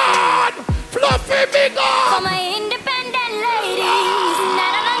the sun. Fluffy big up. For my independent ladies. Na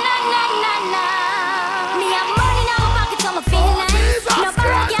na na na na na na. Me have money in my pocket, so me feel nice. No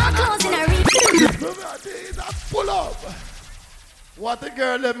borrow girl clothes in a reach. Pull up. What the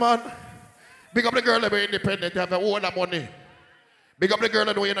girl, man? Big up the girl that be independent, you have your own money. Big up the girl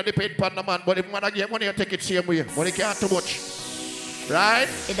that know you're not depend on the man, but if man get money, you take it same way. Money can't too much. Right?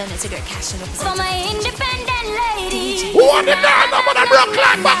 You don't need to get cash in the for my independent lady. Who want the girl that wanna broke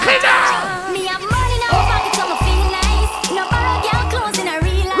like back in now? Me have money in my pocket, so me feel nice. No borrow girl clothes in a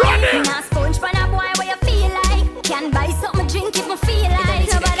real life. Now sponge pan a boy where you feel like. Can buy something drink if me feel like.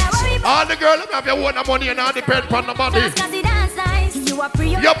 Nobody worry about all the girls that have your own money and not depend on the money.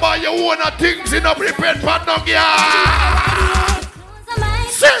 You buy your own things in a depend on the girl.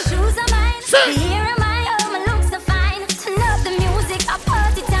 Shoes are mine. Here am I, oh my looks so fine. Love the music, a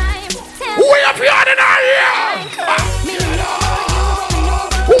party time. We have you in our ear.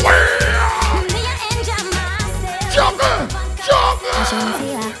 Juggle, juggle.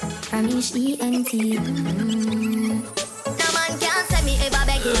 Ramesh E.N.T. No man can't say me ever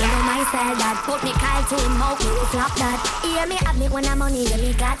beg you. know my style that. Put me Kyle to him mouth, flop that. Hear me have me when I'm money, yeah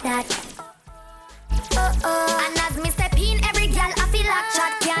me got that. And as me step in, every girl I feel like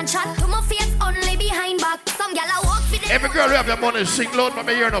chat can't chat to my face only behind back. Some girl I walk for them. Every girl who have your money, sing loud for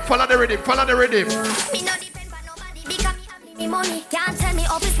me here now. Follow the rhythm, follow the rhythm. Me no depend on nobody because me have me money. Can't tell me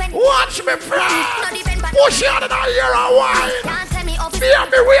how to spend. Watch me, friend. No depend on push out in our ear a while. Can't tell me how to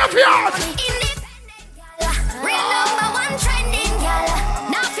spend. Me wave yard. Independent girl, real number one trending girl.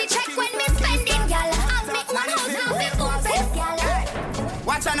 Now fi check when me spending girl. Have me one house now fi open girl.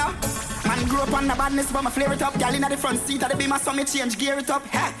 Watch out now. Man grew up on the badness, but my flare it up. Girl in the front seat of the beamer, so me change gear it up.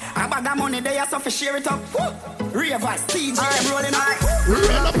 Hey, I bag of money there, so fi share it up. Ravers, TJ, rolling up.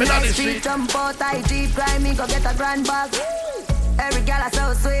 Roll up in the street. Jump out, I Jeep, grind me, go get a grand bag. Every girl I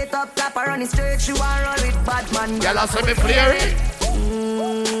so sweet up, clap her on the straight, she want roll with bad man. Girl I say me flare it.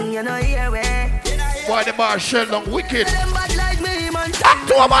 You know here where. Boy the bar shell down wicked. Like me, man.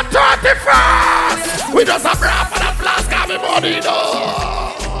 October 31st. We just a brand for the flask of me money though.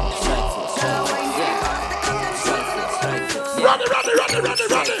 Run it.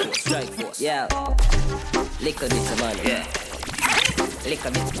 Strike force, yeah. Lick a bit of money, yeah. Lick a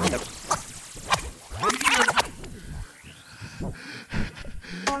bit of money.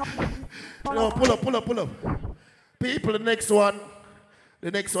 No, pull up. People, the next one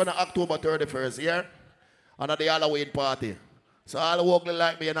October 31st, yeah? And at the Halloween party. So all the walk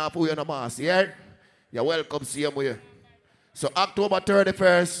like me and I put you in a mask, yeah? You're welcome, see you. So October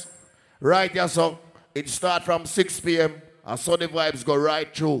 31st, right here, so it start from 6 p.m. and Sunday vibes go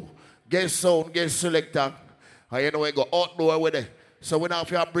right through. Get sound, get selector. And you know we go outdoor with it. So we don't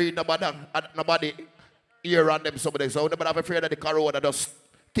have to breathe nobody ear on them somebody. So we don't have afraid of the corona. Just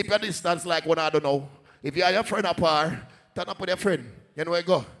keep your distance like one I don't know. If you have your friend apart, turn up with your friend. You know where you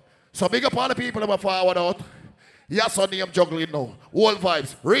go. So big up all the people that are forward out. Yes, on I'm juggling now. Whole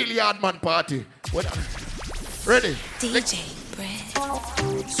vibes. Really hard man party. Ready? DJ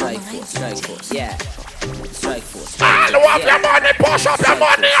Bread. Strike force, yeah. Strike force. All who have your money, push up your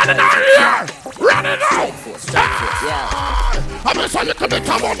money and in here. Run it out. Strike force, yeah. I'm going to little bit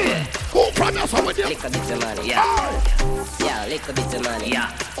of money. Go from your son with you. Little bit of money, yeah. Yeah, little bit of money,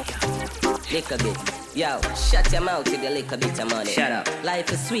 yeah. Little bit. Yo, shut your mouth with your little bit of money. Shut up.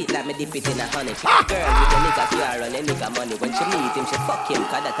 Life is sweet like me dip it in a honey. Girl with a nigga PR on a nigga money. When she meet him, she fuck him,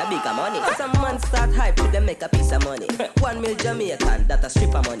 cause that's a bigger money. Some man start hype to them make a piece of money. 1 mil Jamaican, that's a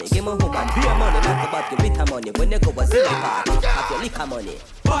stripper money. Give me woman, beer money, not about you with her money. When they go a silly party, have your liquor money.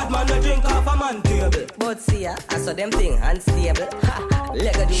 Bad man, no drink off a man table. But see ya, I saw them thing unstable. Ha,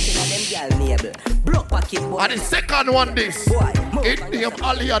 Lego juice in a them gal neighbor. Block pocket boy. And the second one this. It name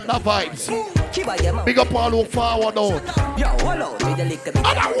Ali and the vibes. Big up all who forward out. Yo, hold on with a little bit. And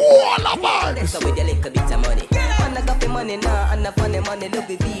a whole of vibes. So with a little bit of money. And I got the money now, and I funny money. Look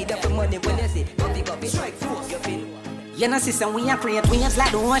the feed up the money when they say, don't think of it. Strike force, you feel. You know, sister, we are create waves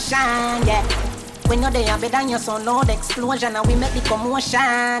like the ocean, yeah. When you're there, better than your son, loud explosion, and we make the commotion,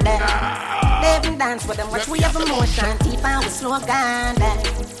 yeah. They even dance for them, watch we have emotion, deep and we slogan, yeah.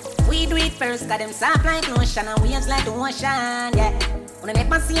 We do it first, got them soft like lotion, and waves like the ocean, yeah. When I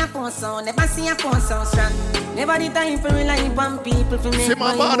never see a phone sound, never see a phone sound strong. Never the time for rely on people for me. See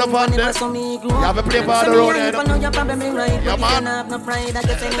my mother van there. You have a play by the road there. You know your problem right, yeah, man. Have no pride that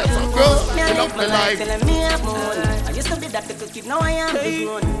gets anything good. Me You love me life. Telling me I'm more. I used to be that could keep, now I am the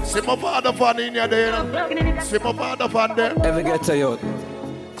grown. See my father fan in your there. See my father fan there. Ever get to you?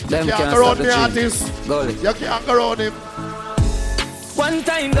 Them you can't go around the artist. You can't go around him. One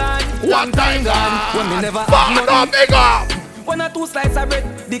time gone. One time gone. When me never have nothing. Big up. 1 or 2 slices of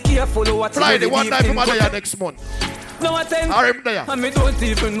bread, be careful what you Friday, one night from there next month. No attend. I am there. And me don't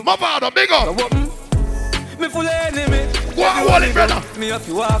even. My father, big up. Me full of enemy. Go and hold it, brother. Me have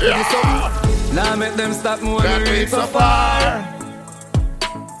to walk with something. Now make them stop more than reach so far.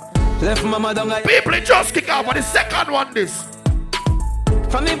 Left mama down like. People just kick out for the second one this.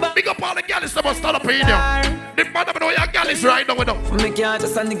 From me back. Big up all the girls that must stand up in here. The bottom of your girls right now with them. Me can't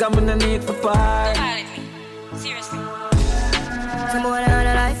just stand the gun when I need for fire. Seriously. Some boy on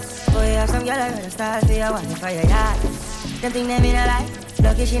a life. Boy, have some girl I start for your one for your yard. Them think them in a life.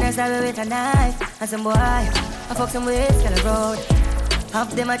 Lucky she not stab with a knife. And some boy, I fuck some ways down the road.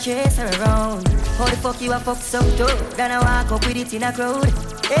 Half them a chase her around. How the fuck you a fuck some too? Then I walk up with it in a crowd.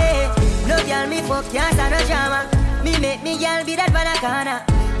 Hey, no girl me fuck can't stand no drama. Me make me girl be that banana.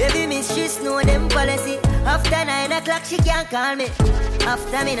 Baby miss she know them policy. After 9 o'clock she can't call me.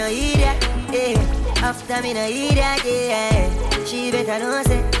 After me no eat that. Hey, after me no eat that. Yeah. She better know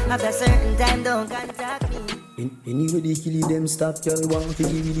say after certain time don't contact me. Anybody kill them stop, girl want to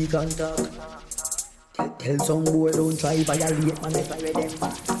give you the contact. Tell some boy don't try violate man if I read them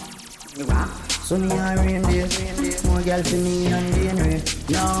back. So me a rain day, more girl for me and rain.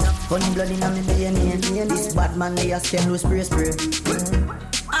 Now, funny blood in me vein. This bad man they a stem loose spray.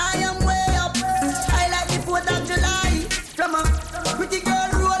 I am way up. I like the 4th of July. From a pretty girl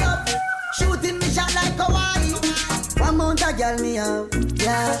roll up, shooting me shot like Hawaii. One mount a girl me have,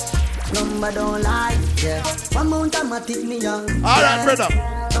 yeah. Number don't lie, yeah. One mount a matic me young. Alright,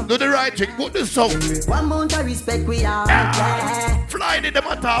 brother. Do the right thing, put this song. One mount a respect we have, yeah. Friday, them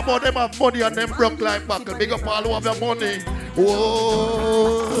a talk about them have money and them broke like buckle. Big up all who have your money.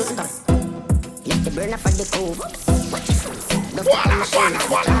 Whoa. Let the burner for the cove.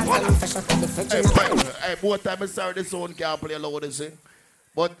 Hey, both time I sorry this one can't play loud, you see.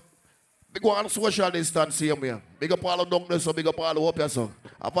 But big one social distance here, me. Big up all the down there, so big up all the up here, so.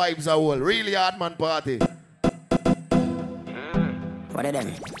 Our vibes are all. Really hard man party. What are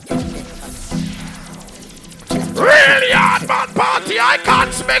them? Really hard man party, I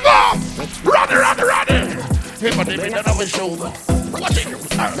can't speak up. Run. Hey, but they made another show. Watch it.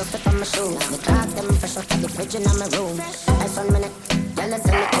 Look up on my shoes. Me clock them fresh out of the fridge in my room. iPhone minute, y'all is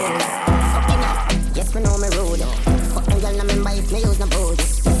in the cool. Fucking up, yes we know me rude. Fucking y'all no remember if me use no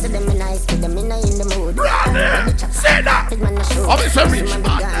boots. See them in nice, put them in the mood. Run, say that. I'm so rich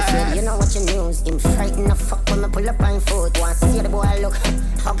man. You know what you news. Him frightened the fuck when me pull up on foot. Want to see the boy look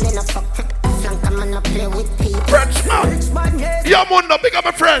ugly no fuck. Flank a man no play with people. French man. Your man no big up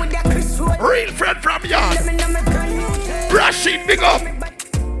a friend. Real friend from y'all. Rashid, big up.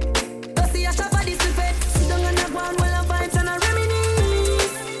 See a shop at this buffet. Sit down on the ground while I vibes and I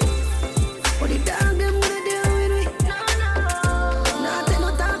reminisce. What the dog them gonna deal with me? No. Nah, take no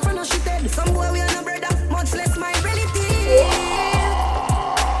time for no shit head. Some boy we are no brother, much less my relative.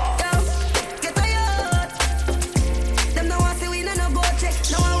 Yo, get tired. Them no want see we no go check.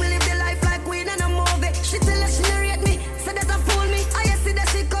 Now I will live the life like we no movie. She tell us she no rate me, so that a fool me. I see that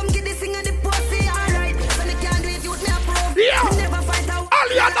she come get this thing of the pussy. Alright, so me can't do it, youth me approve. Yeah. Me never fight out.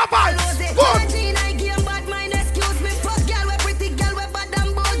 Aliana vibes. Good. I game bad mind, excuse me. Fuck girl, we pretty girl, we bad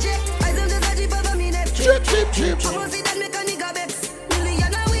and bougie. I don't just a jeep over me neck. Chip. I want see that make a nigga vex.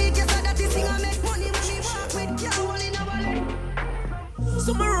 Million a week, yes, so that this thing I make money when me walk with can't hold in a wallet.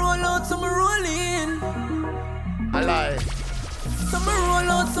 Some roll out, some roll in. I lie. Some roll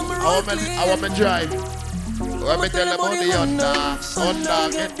out, some roll I want me drive. When me tell them on the Honda,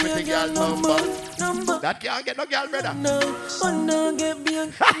 get pretty girl number. That can't get no girl, brother.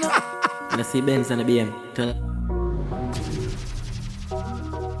 Let's see Benz and the BM.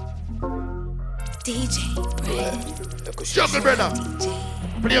 DJ Bread. Juggle, brother.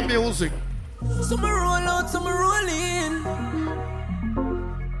 Play music. Some roll out, some roll in.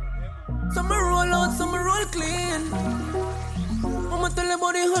 Some roll out, some roll clean. I'ma tell you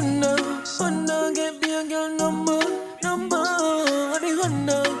about the Honda, get me a girl number. The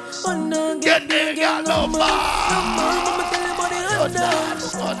Honda, Get me a girl number. I'ma tell you about the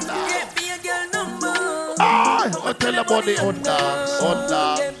Honda, get me a girl number. I'll tell you about the Honda.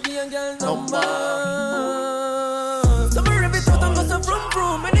 Get me a girl number. Some rev it out and go so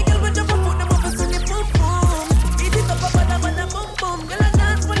vroom. Any girl with jump a foot, them off a swing it boom. Beat it up a bada boom. Girl a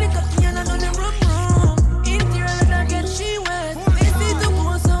dance when it cocky and I know them rum. Interior and I get she wet. Easy to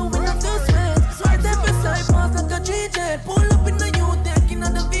go so we not too sweat. Smart every side pass like a G-Jet. Pull up in the U-Tech in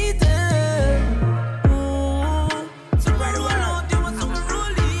the V-Tech. So right around, you want some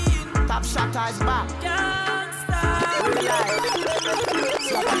rolling. Top shot is back.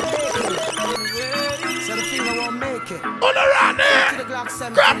 So the finger won't make it. On the run there.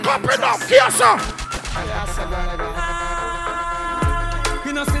 Grab cup enough. Yes, sir.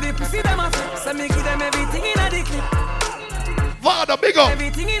 You know, see the pussy them off. So me give them everything in a the clip. Father, big up.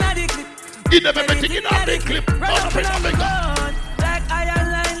 Everything in a the clip. Give them everything in a the clip. Run up in on the gun. Like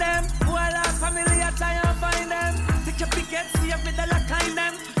iron line them. Who are our family, I try and find them. Take your picket, see if me the lock kind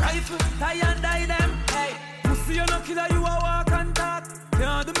them. Rifle, tie and die them. Hey, pussy you no killer, you a walk and talk.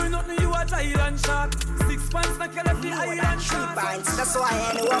 Yeah, do me nothing, you a Thailand shark. 6 points, like you left the island shark. 3 pints, that's why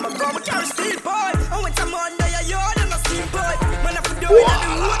anyone I'm going to carry steel boy. I went to Monday, you're the steel boy. Man, I feel doing it,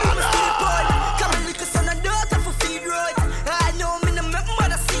 I'm a steel boy. Come and lick a son and daughter for feed right. I know me no make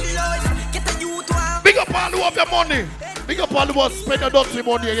mother see life. Get a youth one. Big up all who have your money. Big up all who want to spend your dirty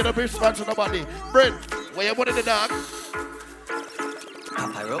money and you don't be responsible to nobody. Brent, where you put in the dog?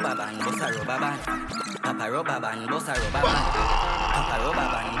 Papa rubber band, bossa rubber band. Papa rubber band, bossa rubber band. Papa rubber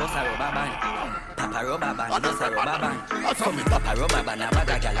band, bossa rubber band. Papa rubber band, bossa rubber band. Papa rubber band, a bag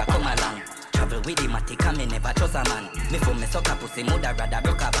of gyal a come along. Travel with the matic and me never trust a man. Me for me suck a pussy, mother rather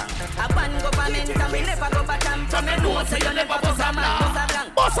broke a bank. A ban government and me never go back camp. So me know say you never bust a man, bust a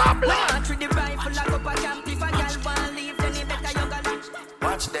blank. Bust a blank. Watch with the rifle a go back camp. If a gyal want leave, then he better you go lunch.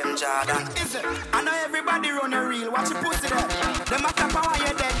 Watch them, Jordan. Is it? I know everybody run a reel. Watch your pussy there. Them a tap while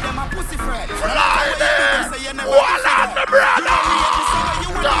you're dead. Them a pussy friend. Fly there. Voila, the brother.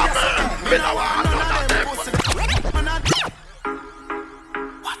 Me no want none of them pussy.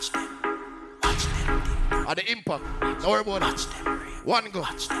 Watch them. And the impact. Don't worry about it. One go.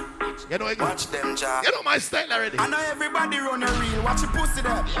 You know it go. Watch them, Jordan. You know my style already. I know everybody run a reel. Watch your pussy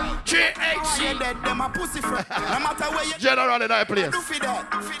there. JHC. Dead. Them a pussy friend. No matter where you General in that place. do for that.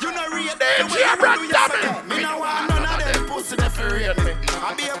 You know real. DJ Brad Damn. Me no want none of them pussy there for real.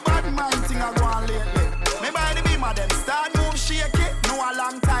 I be a bad mind thing I go on lately. Me by the beam of them start move shake it. No a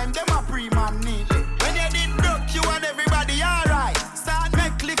long time them a pre-man neatly. When you did broke you and everybody alright. Start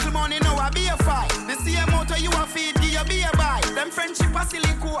make little money now I be a fight. The same motor you a feed give you be a buy. Them friendship a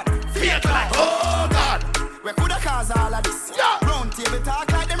silicone. Fake like oh God. We coulda cause all of this. Round table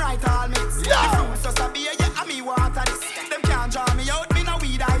talk like them right all mix. The fruits just a beer yeah and me water this. Them can't draw me out me no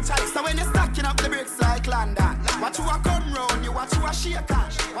weed I chalice. So when you stacking up the bricks like London. Watch you a come round you watch you a shake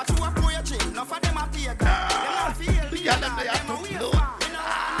cash. Watch you a pour your drink. Enough of them a pay cash. Them not feel me. Yeah, them they have to do.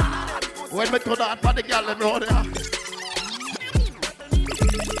 When me turn out for the girl, them know they are.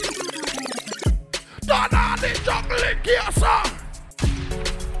 Donna the juggling gear, sir.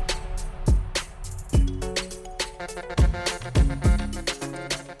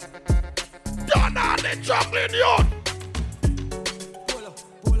 Donna the juggling youth.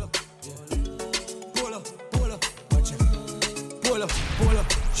 Pull up,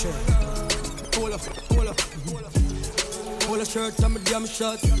 shirt. Pull up. Pull a shirt and my damn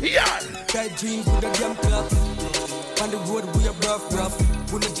shirt. Yeah. Tight jeans with a damn clock. On the road we a rough.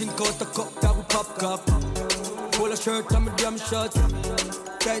 When the drink out the cup that we pop cup. Pull a shirt and my damn shirt.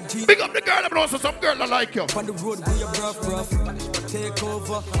 Tight jeans. Big up the girl, but also some girl that like you. On the road we a rough. Take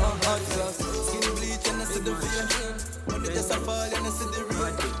over, hot sauce. Skin bleach and I see the vein. When it just a fall and I see the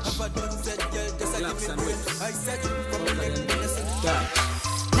rain. Have a done said, girl, just a give me brain. I said you from the neck, then I see the dark.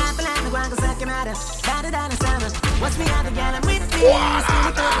 Watch me have a gal with me.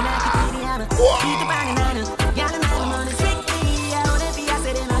 Skinny coat and I can see the hammer. Beat the body nana. Gal and I'm on the strictly. I would if I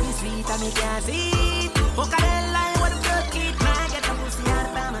said in on the street and me can't see it. Fuck a hell line, what the fuck it. Man, get the pussy out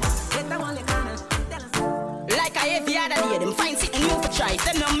of family. Get the one you gonna. Like I every other day, them find sitting new for try.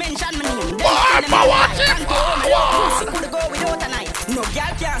 Them no mention my name. Boy, for what? Pussy could go without a night. No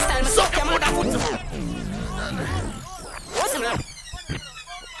gal can't style me. Suck your mother foot. What's the name?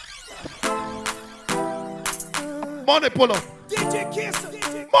 Money pull up.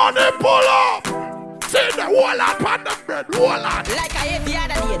 Money pull up. Say the whole lot on the bread. Whole lot. Like I every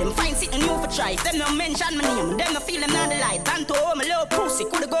other day, them find sitting new for try. Them no mention my name. Them no feel them on the light. And to home a little pussy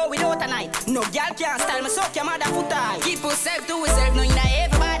could go without a night. No gal can't style me. Suck your mother foot high. Keep yourself to yourself. No, you know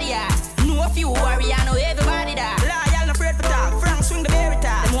everybody yeah. Know a few warrior. Know everybody that. Loyal no afraid for talk. Frank swing the berry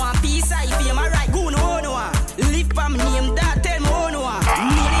talk. Them want peace. I feel my right. Go no one. Live for my name. That tell me one.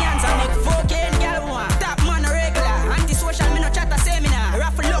 Millions I make fucking gal one. Top man a regular. Anti-social me no chat a seminar.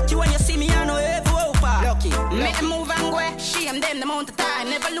 Raffle lucky when you see me I know every over. Lucky. Make them move and go. Shame them the amount of time.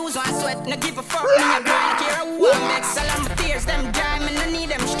 Never lose one sweat. No give a fuck. Me a grind. Care who I make. Salam my tears. Them dry. Me no need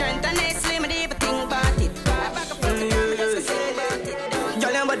them strength. And they slim. Me never think about it.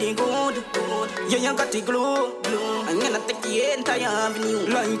 Y'all your body good. You ain't got the glue. I'm gonna take the entire avenue.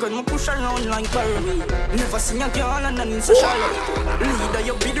 Like when I push around like Barbie. Never seen a girl and then it's so shallow. Leader,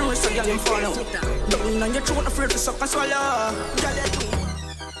 you be the rest of y'all follow. Don't know your throat afraid to suck and swallow.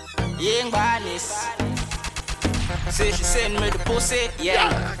 You ain't badness. Say she send me the pussy,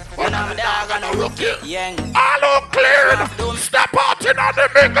 yeah. When I'm a dog and a rookie, yeah. All clear. Step out in on the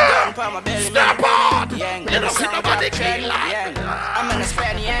bigger. Step out. You don't see nobody clean like. I'm in a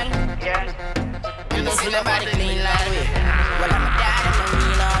span, yeah. You don't see nobody clean like me. Well, I'm a dad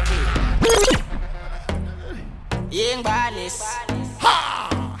and I'm a You ain't badness.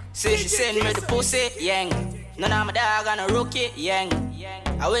 Say she send me the pussy, yeah. None of my dog and a rookie, yeah.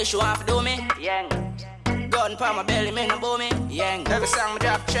 I wish you want to do me, yeah. Gun pa my belly, me no bow me, yeah. Every song me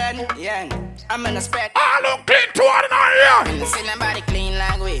drop trend, yeah. I'm in a spec. I look clean to one here. You see nobody clean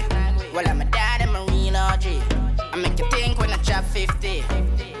like we. Well, I'm a dad and marine OG. I make you think when I drop 50.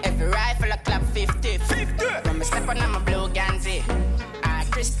 Every rifle I clap 50. When me step on I'm a blue Ganzi. I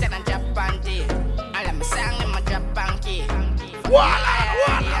Christian and drop panty. I let me song in my drop panky. Walla.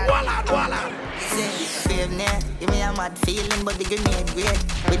 Give me a mad feeling, but the grenade great.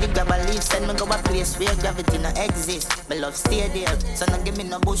 With the grab a leaf, send me go a place where gravity no exist. My love stay there, so no give me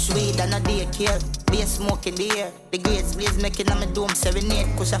no bush weed and no daycare. Be a smoke in the air, the grades blaze making on my dome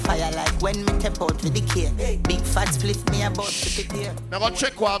serenade. Push a fire like when me tap out with the care. Big fat split me about 50 here. Now go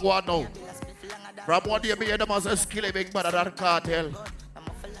check what I go now. From one day me hear them as a skilly big brother than cartel.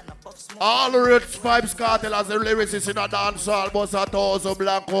 All the Rich Vibes cartel as the lyricist in a dance hall bust 1,000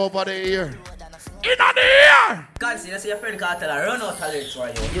 black over the ear. In the air! Can't see, your friend cartel run out of lyrics for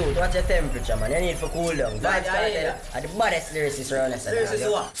you. You, what's your temperature, man? You need to cool down. Vibes cartel are the baddest lyricists around us.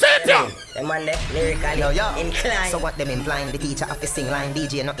 Lyricists what? Say it down! Them man there, lyrically inclined. So what them implying? The teacher have to sing line.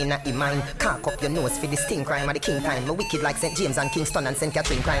 DJ not in a mind. Cock up your nose for the sting crime at the king time. Me wicked like St. James and Kingston and St.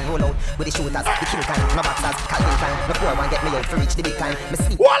 Catherine crime. Roll out with the shooters, the kill time. No boxers, Calvin time. No poor one get me out to reach the big time. Me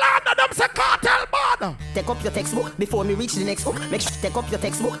sleep. Well, under them say cartel, man! Take up your textbook before me reach the next hook. Make sure take up your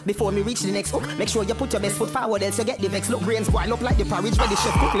textbook before me reach the next hook. Make sure you put your best foot forward, else you get the vex. Look, brains boil up like the porridge where the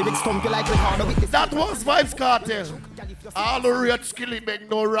chef cook lyrics stump you like Ricardo with this. That was Vibes Cartel. All the red skilly make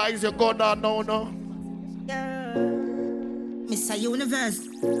no rise, you go down now, no? Mr. Universe.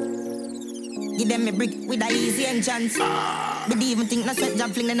 Give them a brick with a easy entrance. But even think no sweat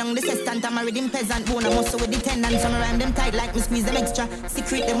job flinging on the sestant. I'm a reading peasant bone, I'm also with the tenants. I'm around them tight like me squeeze them extra.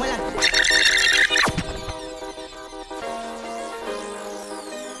 Secret them well.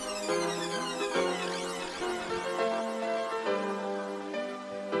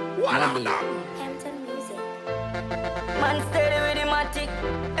 Man steady with the matic.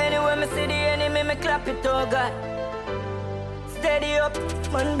 Anywhere me see the enemy, me clap it, oh God. Steady up,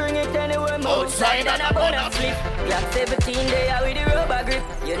 man bring it anywhere. Outside and a bun a flip. Glock 17 there with the rubber grip.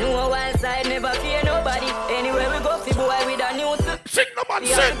 You know a wild side, never fear nobody. Anywhere we go, fi boy with a new suit. Sing no man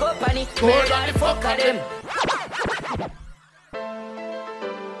sing. Go panic, go on the fuck of them.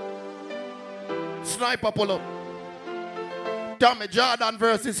 Sniper pull up. Tommy Jordan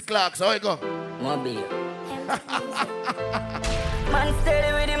versus Clarks. How you go? Mobile. Man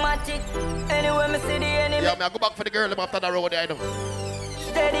steady with the magic. Anywhere me see the enemy. Yeah, I go back for the girl after the road there, I know.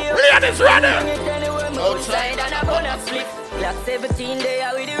 Steady up. Ladies ready. Outside and a gun of slip. Black 17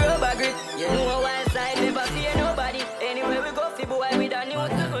 there with the rubber grip. You know one side never fear nobody. Anywhere we go, fi boy with a new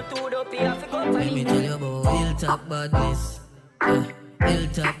circle to the pier fi company. Let me tell you about Hilltop badness.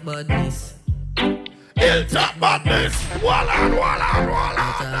 Hilltop badness. Hilltop badness. Wallan.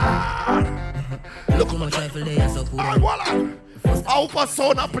 Look how much rifle they are so put on. Wallan. Alpha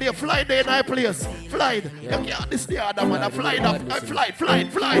Sound a play, fly day night place. Fly. You can't this the other man. Fly.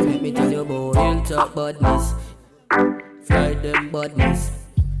 Let me tell you about Hilltop badness. Fly them badness.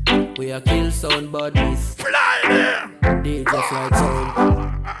 We are kill sound badness. Fly them. They just like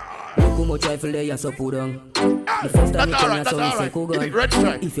sound. Look how much rifle they are so put on. The first time you turn your sound, say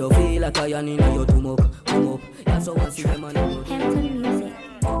Kogan. If you feel like I am in your come up. Yeah, so once you them on music.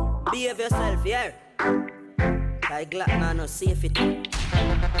 Behave yourself, yeah. Like Glock man, no safety.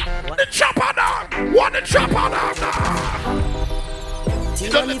 The chopper down. What the chopper down now? You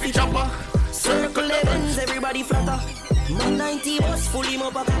don't need to chopper. Circle levels, everybody flatter. 190 bus, full him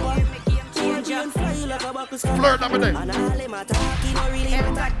up a cover. And fly like a buckle scar. Flirt number 9. And all him attacking, no really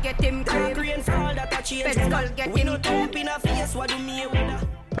matter. Get him crack, rain fall, that a change. We no type in a face, what do me with that?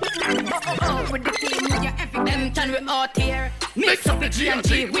 With the team, with your evidence, and we out here. Mix up the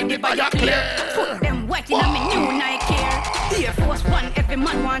G&G with the buyer clear. Put them wet in a me new Nike Air. Air Force One, every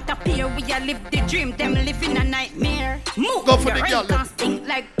man want a pair. We a live the dream, them living a nightmare. Move go for the girl. Can't stink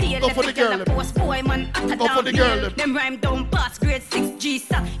like peer. Go for the girl. Post boy man, go for the girl. Them rhyme down past grade 6 G,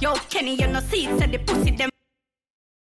 sir. Yo, Kenny, you no see it, said the pussy them.